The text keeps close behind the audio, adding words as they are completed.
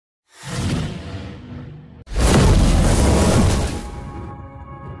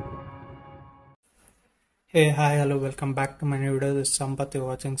Hey, hi, hello, welcome back to my new video. This is Sampath. You're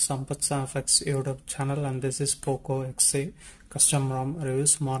watching Sampath FX YouTube channel, and this is Poco XA custom ROM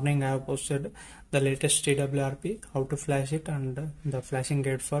reviews. Morning, I have posted the latest TWRP, how to flash it, and the flashing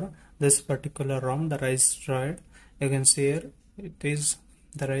guide for this particular ROM, the RiceDroid. You can see here it is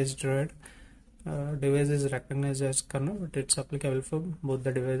the RiceDroid. Device is recognized as kernel, but it's applicable for both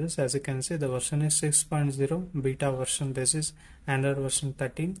the devices. As you can see, the version is 6.0 beta version. This is Android version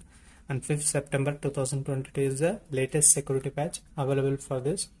 13. And 5th September 2022 is the latest security patch available for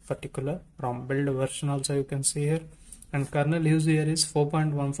this particular ROM. Build version also you can see here, and kernel used here is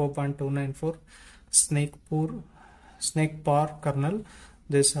 4.14.294 snake paw kernel.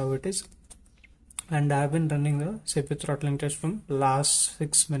 This is how it is, and I have been running the CPU throttling test from last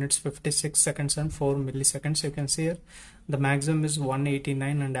 6 minutes 56 seconds and 4 milliseconds. You can see here the maximum is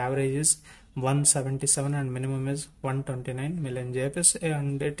 189 and average is 177 and minimum is 129 million JPS,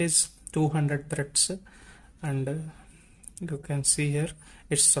 and it is 200 threads, and you can see here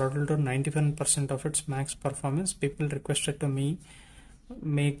it's throttled to 91% of its max performance. People requested to me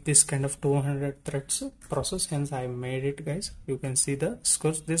make this kind of 200 threads process, hence I made it, guys. You can see the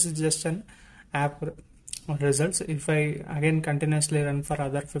scores. This is just an app results. If I again continuously run for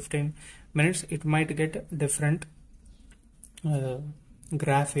other 15 minutes, it might get different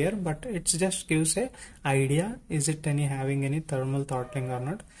graph here, but it just gives a idea is it having any thermal throttling or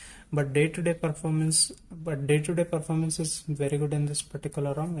not. But day-to-day performance is very good in this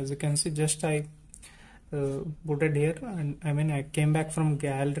particular ROM. As you can see, just I put it here, and I came back from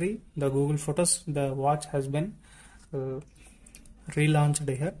gallery, the Google Photos. The watch has been relaunched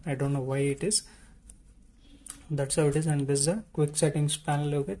here. I don't know why it is. That's how it is. And this is a quick settings panel.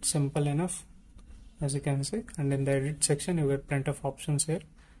 You get simple enough, as you can see, and in the edit section you get plenty of options here,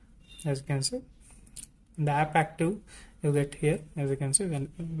 as you can see. In the app active you get here, as you can see,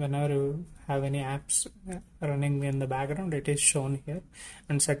 whenever you have any apps running in the background, it is shown here.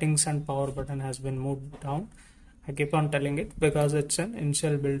 And settings and power button has been moved down. I keep on telling it because it's an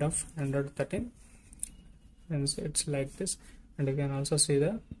initial build of Android 13, and it's like this. And you can also see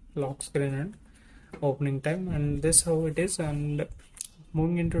the lock screen and opening time, and this how it is. And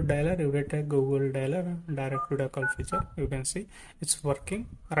moving into dialer, you get a Google dialer direct video call feature. You can see it's working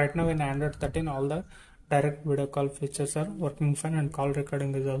right now in Android 13. All the direct video call features are working fine, and call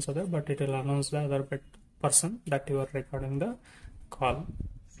recording is also there, but it will announce the other person that you are recording the call.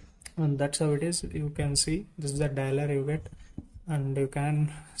 And that's how it is. You can see this is the dialer you get, and you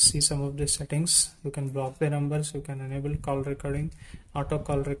can see some of the settings. You can block the numbers, you can enable call recording, auto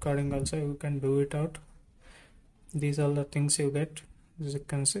call recording also you can do it out. These are the things you get. As you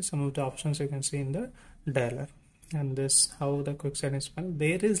can see, some of the options you can see in the dialer. And this how the quick settings panel.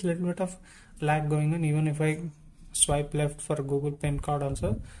 There is little bit of lag going on. Even if I swipe left for Google Pin card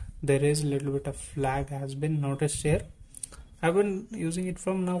also, there is a little bit of lag has been noticed here. I've been using it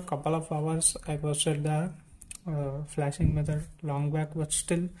from now couple of hours. I posted the flashing method long back, but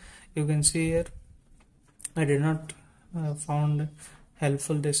still you can see here I did not found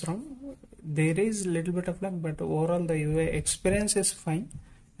helpful this ROM. There is little bit of lag, but overall the UI experience is fine.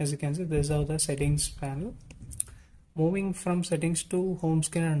 As you can see, this is how the settings panel. Moving from settings to home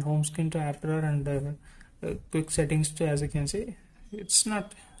screen, and home screen to app drawer, and quick settings to, as you can see, it's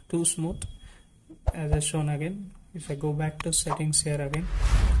not too smooth as I shown again. If I go back to settings here again,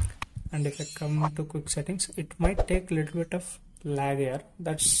 and if I come to quick settings, it might take a little bit of lag here.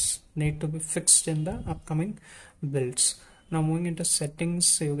 That's need to be fixed in the upcoming builds. Now moving into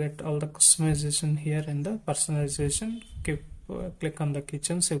settings, you get all the customization here in the personalization. Click on the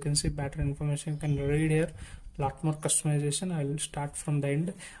kitchen, so you can see battery information. You can read here lot more customization. I will start from the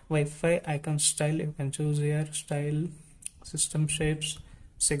end. Wi-Fi icon style, you can choose here style, system shapes,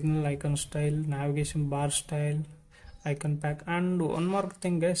 signal icon style, navigation bar style, icon pack. And one more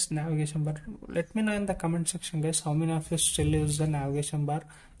thing, guys, navigation bar. Let me know in the comment section, guys, how many of you still use the navigation bar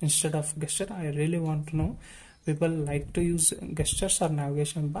instead of gesture. I really want to know. People like to use gestures or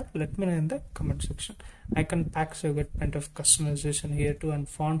navigation bar. Let me know in the comment section. Icon packs, you get plenty of customization here too, and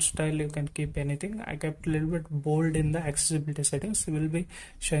font style you can keep anything. I kept a little bit bold in the accessibility settings. We will be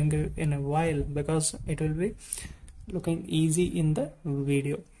showing you in a while because it will be looking easy in the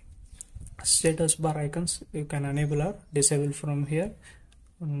video. Status bar icons you can enable or disable from here,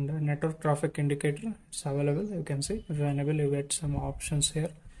 and network traffic indicator it's available. You can see if you enable, you get some options here.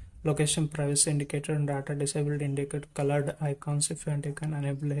 Location privacy indicator and data disabled indicator, colored icons if you want you can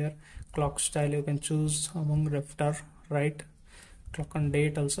enable here. Clock style you can choose among left or right. Clock and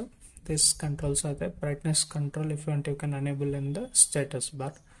date also, this controls are there. Brightness control if you want you can enable in the status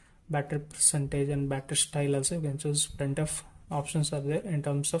bar. Battery percentage and battery style also you can choose. Plenty of options are there in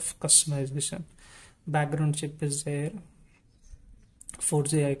terms of customization. background chip is there,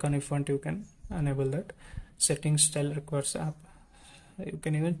 4G icon. If you want, you can enable that. Settings style requires app. You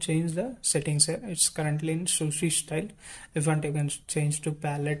can even change the settings here. It's currently in sushi style. If you want, you can change to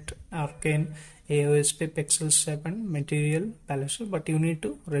palette, arcane, AOSP, pixel step, and material palette, but you need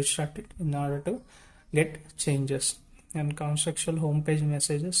to restart it in order to get changes. And contextual homepage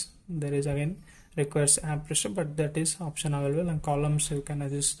messages, there is again requires app restart, but that is option available. And columns, you can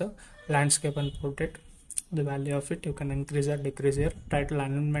adjust the landscape and portrait, the value of it. You can increase or decrease here. Title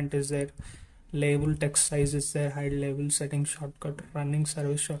alignment is there. Label text size is there. Hide label, setting shortcut, running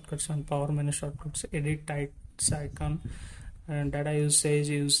service shortcuts, and power menu shortcuts. Edit types icon, and data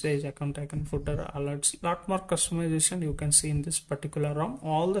usage, account icon, footer, alerts. Lot more customization you can see in this particular ROM.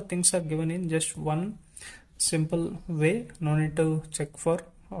 All the things are given in just one simple way. No need to check for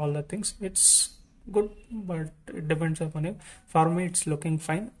all the things. It's good, but it depends upon you. For me, it's looking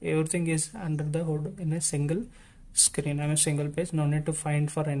fine. Everything is under the hood in a single screen and a single page. No need to find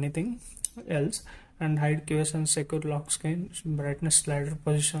for anything else. And hide keys and secure lock screen. Brightness slider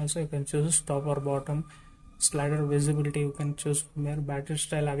position also you can choose top or bottom. Slider visibility you can choose from here. Battery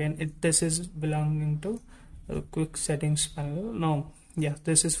style, again this is belonging to quick settings panel. No, yeah,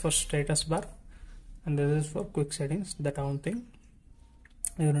 this is for status bar and this is for quick settings, that one thing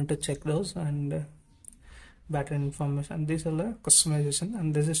you need to check those. And battery information, these are the customization.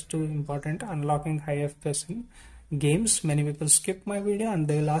 And this is too important, unlocking high FPS in games. Many people skip my video and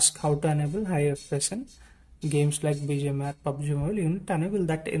they will ask how to enable high FPS in games like BGMR, PUBG Mobile. You need to enable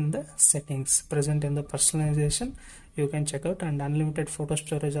that in the settings present in the personalization. You can check out. And unlimited photo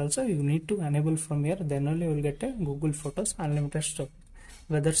storage also you need to enable from here, then only you will get a Google Photos unlimited storage.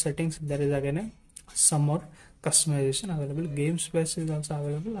 Weather settings, there is again some more customization available. Game space is also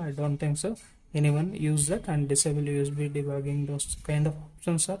available. I don't think so anyone use that. And disable USB debugging, those kind of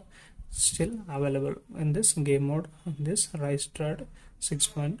options are still available in this game mode, in this RiceDroid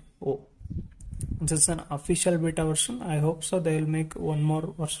 6.0. This is an official beta version. I hope so they will make one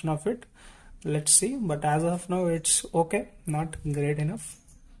more version of it. Let's see, but as of now it's okay, not great enough.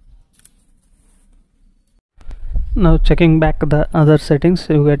 Now checking back the other settings,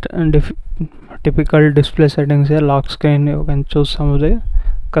 you get typical display settings here. Lock screen, you can choose some of the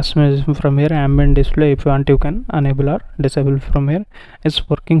customization from here. Ambient display, if you want you can enable or disable from here. It's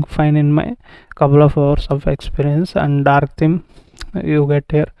working fine in my couple of hours of experience. And dark theme, you get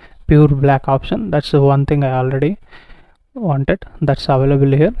here pure black option. That's the one thing I already wanted, that's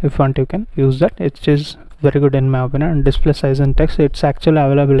available here. If you want you can use that. It is very good in my opinion. And display size and text, it's actually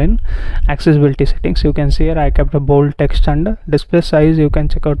available in accessibility settings. You can see here I kept a bold text. And display size you can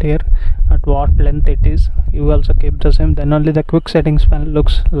check out here at what length it is. You also keep the same, then only the quick settings panel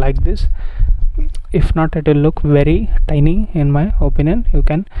looks like this. If not, it will look very tiny in my opinion. You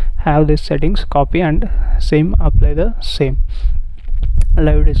can have these settings, copy and same apply the same.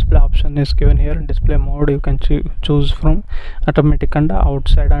 Live display option is given here. Display mode you can choose from automatic and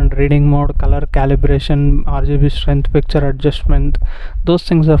outside. And reading mode, color calibration, RGB strength, picture adjustment, those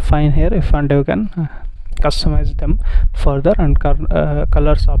things are fine here. If and you can customize them further. And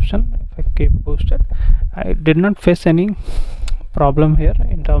colors option, if I keep boosted, I did not face any problem here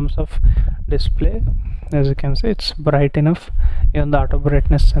in terms of display. As you can see, it's bright enough. Even the auto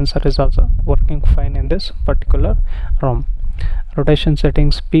brightness sensor is also working fine in this particular ROM. Rotation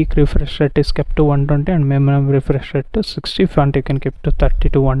settings, peak refresh rate is kept to 120 and minimum refresh rate to 60. If you want you can keep to 30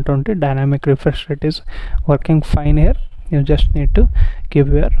 to 120. Dynamic refresh rate is working fine here. You just need to give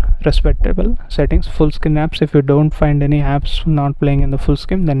your respectable settings. Full screen apps, if you don't find any apps not playing in the full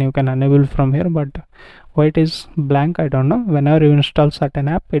screen, then you can enable from here. But why it is blank, I don't know. Whenever you install certain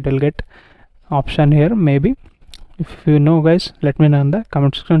app, it will get option here. Maybe if you know guys, let me know in the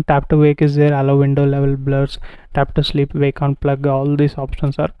comment section. Tap to wake is there, allow window level blurs, tap to sleep, wake on plug. All these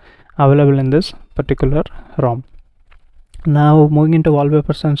options are available in this particular ROM. Now moving into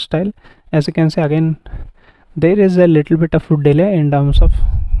wallpapers and style, as you can see again there is a little bit of delay in terms of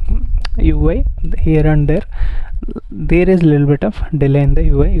UI here and there. There is a little bit of delay in the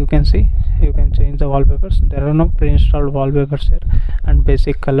UI. You can see you can change the wallpapers. There are no pre-installed wallpapers here. And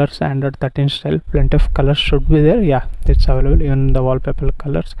basic colors, Android 13 style, plenty of colors should be there. Yeah, it's available. Even the wallpaper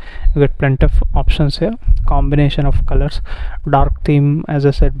colors, you get plenty of options here. Combination of colors, dark theme as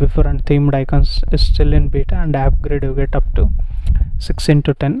I said before, and themed icons is still in beta. And upgrade you get up to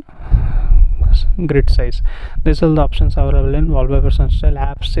 6:10 grid size. These are the options available in wallpapers and style.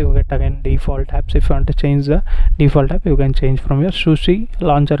 Apps, you get again default apps. If you want to change the default app, you can change from your sushi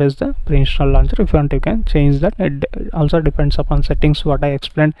launcher is the pre-install launcher. If you want, you can change that. It also depends upon settings what I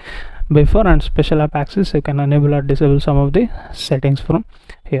explained before, and special app access, you can enable or disable some of the settings from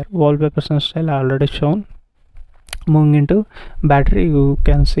here. Wallpapers and style I already shown. Moving into battery, you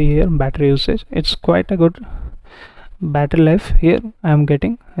can see here battery usage. It's quite a good battery life here I am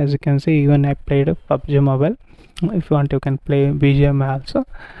getting. As you can see, even I played a PUBG Mobile. If you want, you can play BGMI also.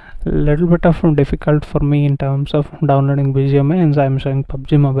 Little bit of difficult for me in terms of downloading BGMI, and I am showing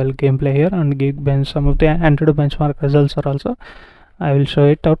PUBG Mobile gameplay here, and Geekbench, some of the Antutu benchmark results are also I will show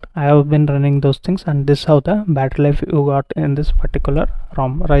it out. I have been running those things, and this is how the battery life you got in this particular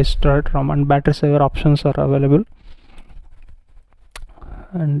ROM, RiceDroid ROM, and battery saver options are available,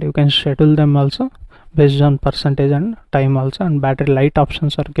 and you can schedule them also based on percentage and time also, and battery light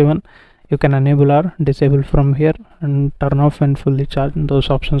options are given. You can enable or disable from here and turn off when fully charged. Those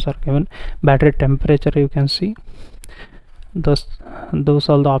options are given. Battery temperature, you can see those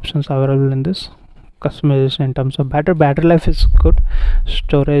all the options available in this customization. In terms of battery life is good.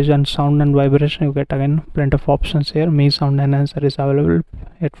 Storage and sound and vibration, you get again plenty of options here. Me sound enhancer is available.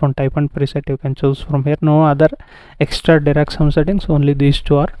 Headphone type and preset you can choose from here. No other extra direct sound settings, only these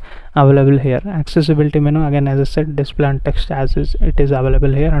two are available here. Accessibility menu, again as I said, display and text as is, it is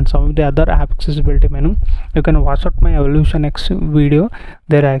available here. And some of the other app accessibility menu, you can watch out my Evolution X video,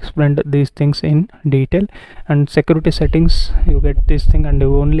 there I explained these things in detail. And security settings, you get this thing, and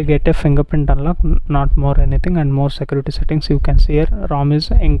you only get a fingerprint unlock, not more anything. And more security settings, you can see here ROM is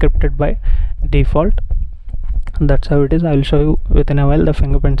encrypted by default. That's how it is. I will show you within a while the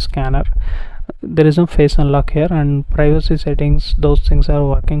fingerprint scanner. There is no face unlock here, and privacy settings, those things are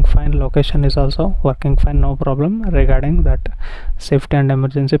working fine. Location is also working fine, no problem regarding that. Safety and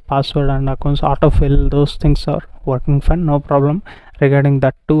emergency, password and accounts, autofill, those things are working fine, no problem regarding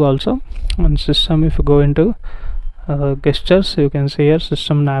that too also. On system, if you go into gestures, you can see here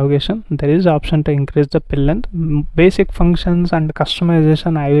system navigation, there is option to increase the pill length. Basic functions and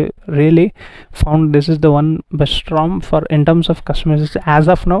customization, I really found this is the one best ROM for in terms of customization as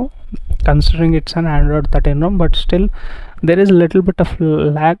of now, considering it's an Android 13 ROM, but still there is a little bit of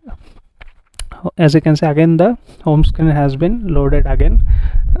lag. As you can see, again the home screen has been loaded again.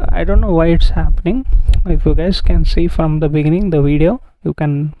 I don't know why it's happening. If you guys can see from the beginning the video, you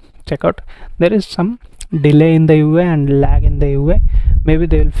can check out, there is some delay in the UI and lag in the UI. Maybe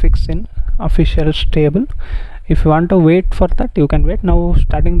they will fix in official stable. If you want to wait for that, you can wait. Now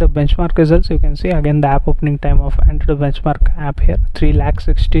starting the benchmark results, you can see again the app opening time of Antutu benchmark app here,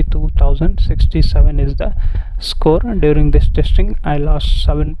 3,62,067 is the score. During this testing I lost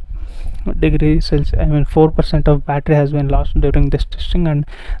 7 degrees Celsius, I mean 4% of battery has been lost during this testing, and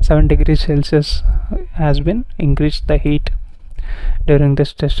 7 degrees Celsius has been increased the heat during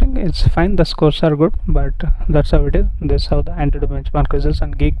this testing. It's fine, the scores are good, but that's how it is. This is how the Antutu benchmark results.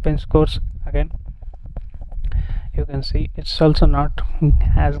 And Geekbench scores, again you can see it's also not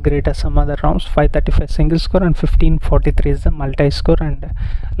as great as some other ROMs. 535 single score and 1543 is the multi score, and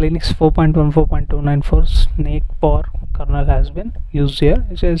Linux 4.1 4.294 snake power kernel has been used here,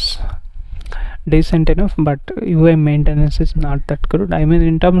 which is decent enough, but UI maintenance is not that good. I mean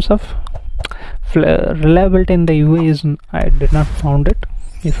in terms of reliability in the UI is, I did not found it.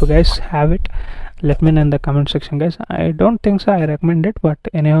 If you guys have it, let me know in the comment section guys. I don't think so I recommend it, but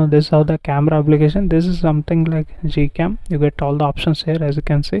anyhow, this is how the camera application, this is something like Gcam. You get all the options here, as you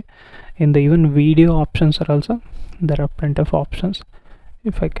can see. In the even video options are also, there are plenty of options.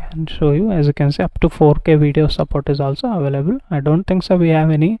 If I can show you, as you can see, up to 4K video support is also available. I don't think so we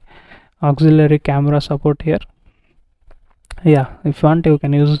have any auxiliary camera support here. Yeah, if you want, you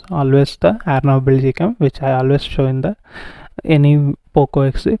can use always the Arnav build Gcam, which I always show in the any Poco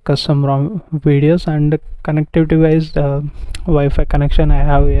X custom ROM videos. And connectivity wise, the Wi-Fi connection I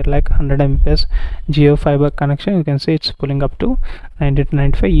have here like 100 Mbps Geo fiber connection. You can see it's pulling up to 90 to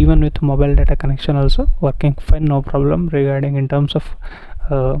 95. Even with mobile data connection also working fine, no problem regarding in terms of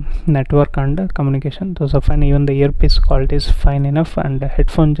network and communication, those are fine. Even the earpiece quality is fine enough, and the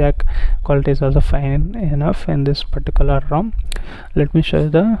headphone jack quality is also fine enough in this particular ROM. Let me show you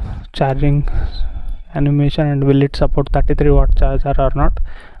the charging animation, and will it support 33-watt charger or not.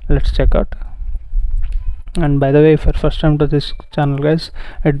 Let's check out. And by the way, if you're first time to this channel guys,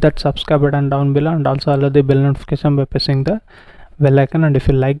 hit that subscribe button down below, and also allow the bell notification by pressing the bell icon. And if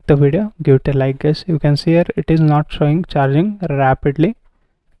you like the video, give it a like guys. You can see here it is not showing charging rapidly,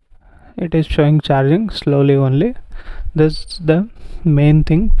 it is showing charging slowly only. This is the main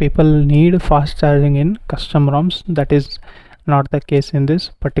thing, people need fast charging in custom ROMs. That is not the case in this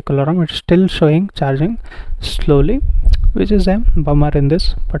particular ROM. It's still showing charging slowly, which is a bummer in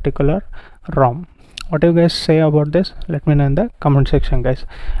this particular ROM. What do you guys say about this? Let me know in the comment section, guys.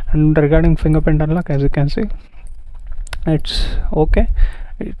 And regarding fingerprint unlock, as you can see, it's okay.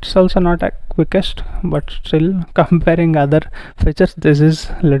 It's also not a quickest, but still comparing other features, this is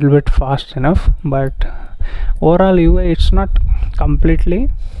a little bit fast enough. But overall UI, it's not completely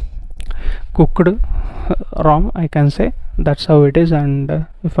cooked ROM, I can say. That's how it is. And if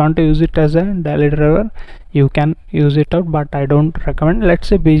you want to use it as a daily driver, you can use it out, but I don't recommend. Let's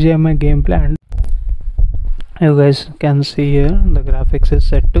say BGMI gameplay, and you guys can see here the graphics is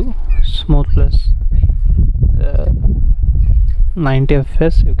set to smoothness 90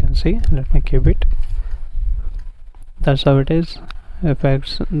 fps. You can see, let me keep it. That's how it is.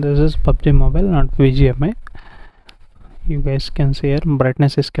 Effects, this is PUBG Mobile, not BGMI. You guys can see here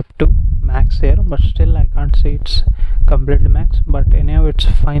brightness is kept to max here, but still I can't see it's completely max, but anyhow it's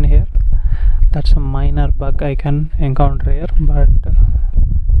fine here. That's a minor bug I can encounter here, but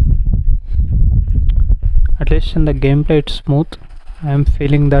at least in the gameplay it's smooth. I am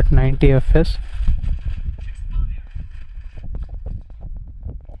feeling that 90 fps.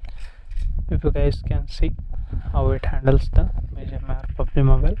 If you guys can see how it handles the BGMI PUBG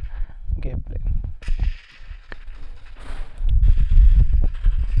Mobile gameplay.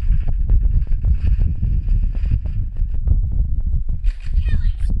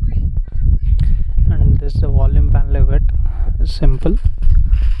 And this is the volume panel you get. It's simple.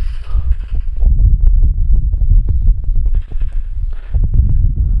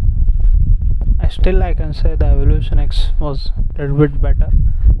 I can say the Evolution X was a little bit better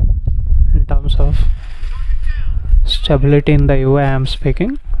in terms of stability in the UI. I am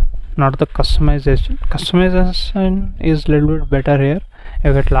speaking, not the customization. Customization is a little bit better here.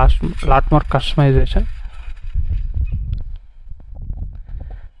 You get lot more customization.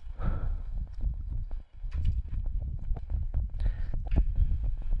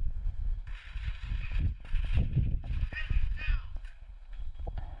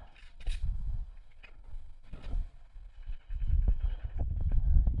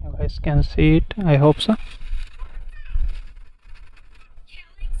 You guys can see it, I hope so.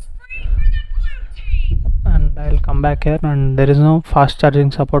 And I'll come back here, and there is no fast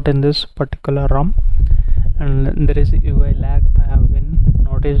charging support in this particular ROM, and there is UI lag I have been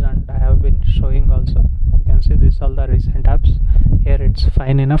noticed, and I have been showing also. You can see these all the recent apps. Here it's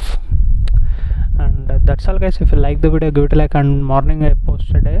fine enough. And that's all, guys. If you like the video, give it a like. And morning I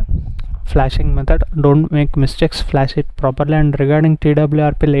posted a flashing method. Don't make mistakes, flash it properly. And regarding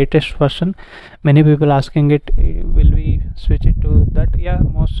TWRP latest version, many people asking it, will we switch it to that? Yeah,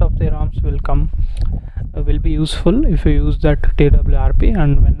 most of the ROMs will come will be useful if you use that TWRP.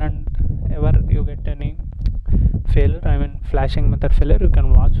 And whenever you get any failure, I mean flashing method failure, you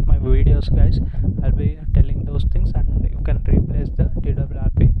can watch my videos, guys. I'll be telling those things, and you can replace the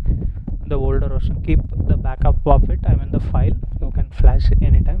TWRP, the older version. Keep the backup of it, I mean the file. You can flash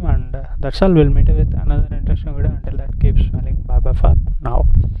anytime. And that's all. We'll meet you with another interesting video. Until that, keep smiling. Bye bye for now.